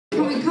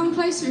But come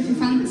closer if you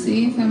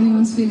fancy, if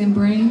anyone's feeling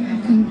brave. I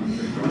can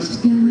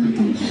just get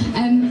okay.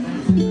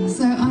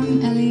 So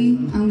I'm Ellie.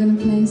 I'm going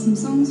to play some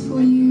songs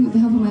for you with the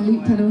help of my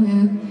loop pedal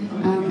here.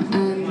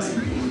 And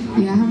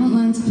yeah, I haven't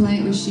learned to play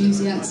it with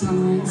shoes yet, so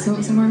I'm wearing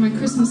socks. I'm wearing my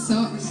Christmas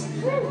socks.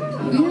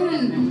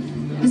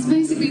 Yeah, it's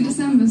basically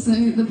December, so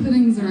the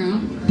puddings are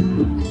out.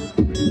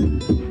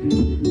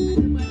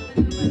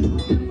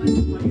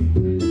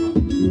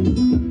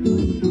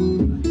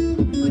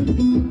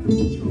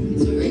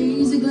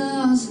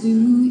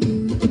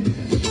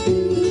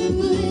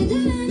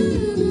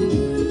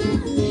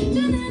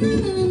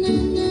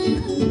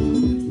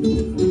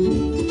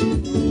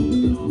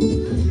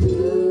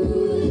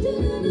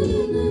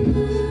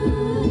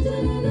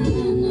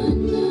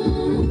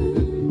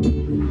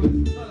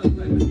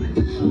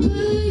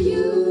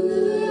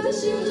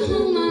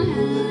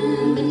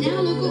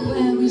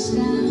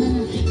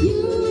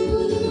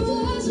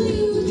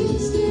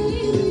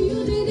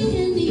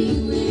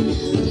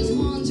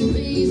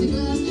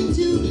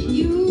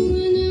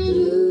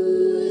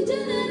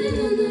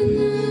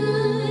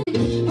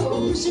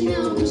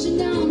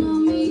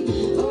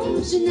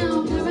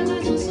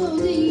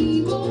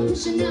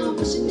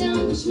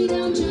 Push me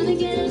down, trying to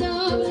get it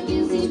up, I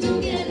can't seem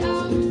to get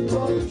out.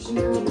 Push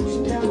me down, push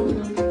me down,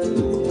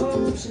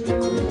 push me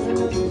down.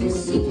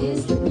 This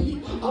is the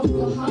beat of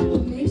the heart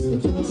that makes the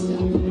joy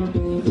stop.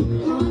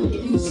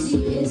 You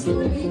see, it's the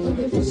weight of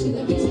it, push me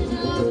get it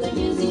up, I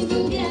can't seem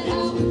to get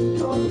out.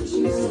 Push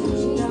me down,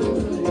 push me down.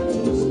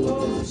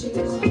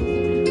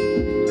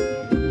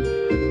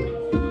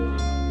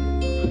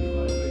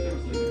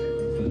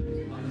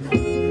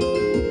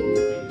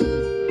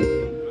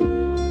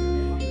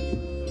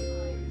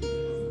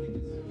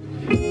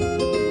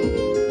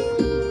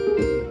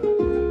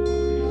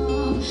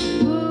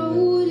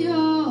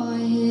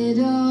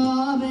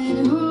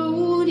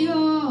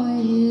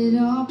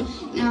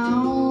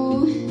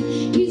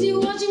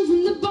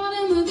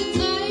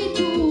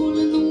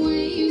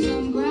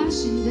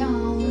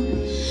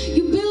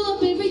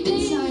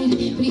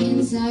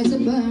 Insides are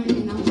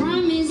burning, I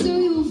promise so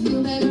you'll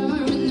feel better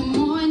in the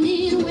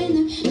morning when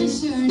the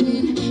night's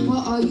turning.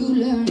 What are you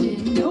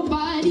learning?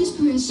 Nobody's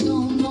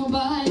crystal,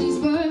 nobody's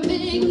perfect.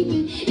 Keep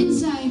it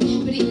inside,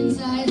 but the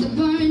insides are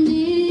burning.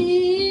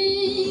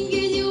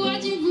 Cause you're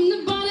watching from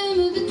the bottom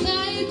of the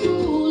tide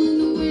pool and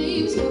the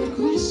waves go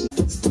crashing.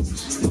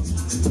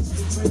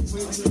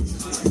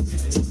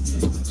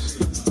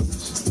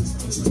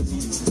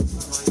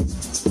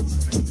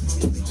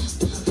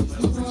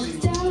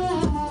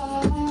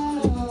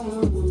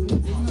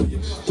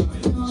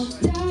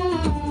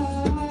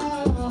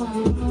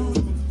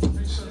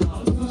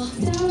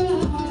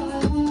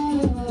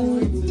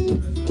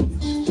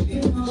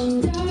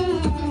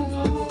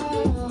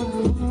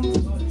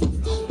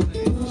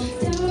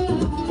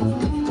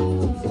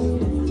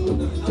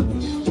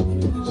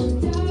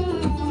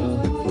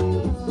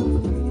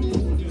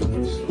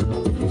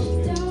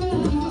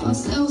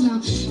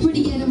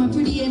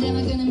 Am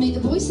I gonna make the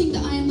boys think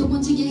that I am the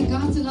one to get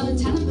got a lot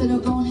of talent, but I'll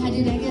go and hide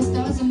it. I guess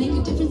doesn't make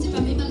a difference if I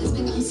make my lips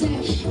make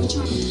upset.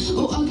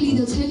 Oh, ugly,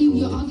 they'll tell you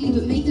you're ugly,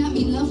 but make that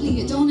be lovely.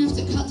 You don't have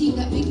to cut deep,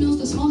 that big nose,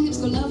 the small hips,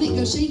 go love it,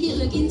 go shake it,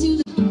 look into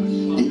the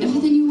and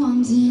everything you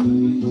want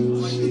in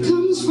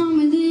comes from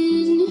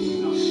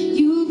within.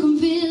 You can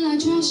feel like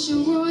trash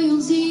or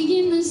royalty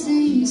in the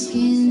same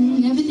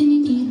skin. Everything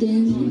you need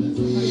then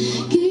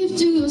give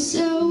to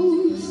yourself.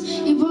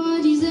 Your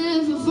body's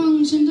there for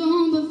function,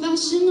 don't but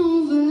fashion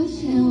over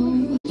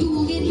hell. You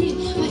will get hit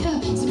by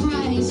a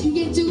surprise. You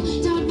get too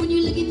tired when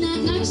you're looking that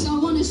nice. I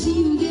wanna see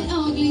you get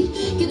ugly,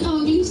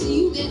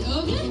 see you get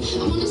ugly.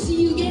 I wanna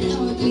see you get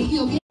ugly.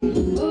 You'll get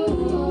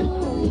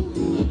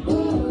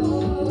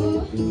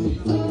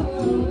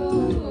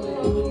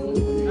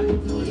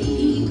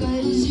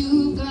because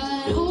you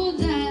got all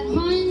that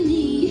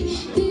money,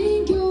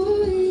 think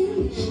you're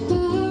in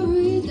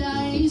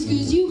paradise.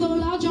 Cause you go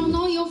large on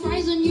all your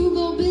fries and you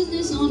go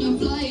business on your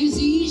flies.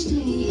 Each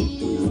day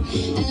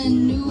is a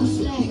new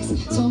flex.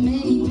 So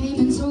many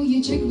payments, so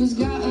your check was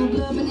got a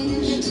blub and an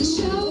injection.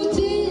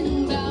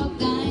 Shouting about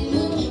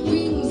diamond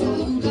rings, how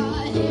you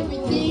got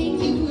everything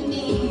you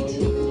need.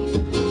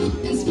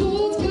 And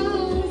sports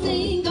cars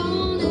ain't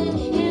gonna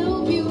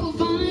help you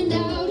find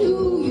out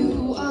who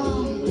you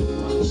are.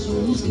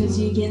 Cause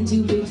you're getting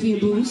too big for your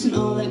boots, and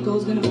all that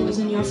gold's gonna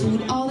poison your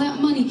food. All that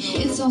money,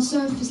 it's all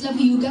surface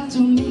level, you got to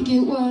make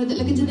it worth it.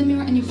 Look into the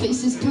mirror and your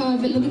face is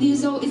perfect. Look at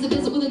these, oh, it's a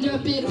desert with a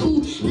dirt pit.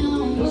 Ooh,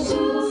 now what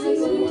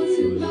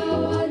you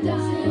about a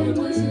diamond?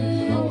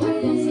 Oh, I'm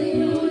gonna say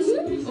what I want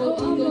to. Oh,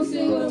 I'm gonna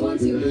say what I want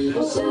to.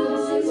 Oh,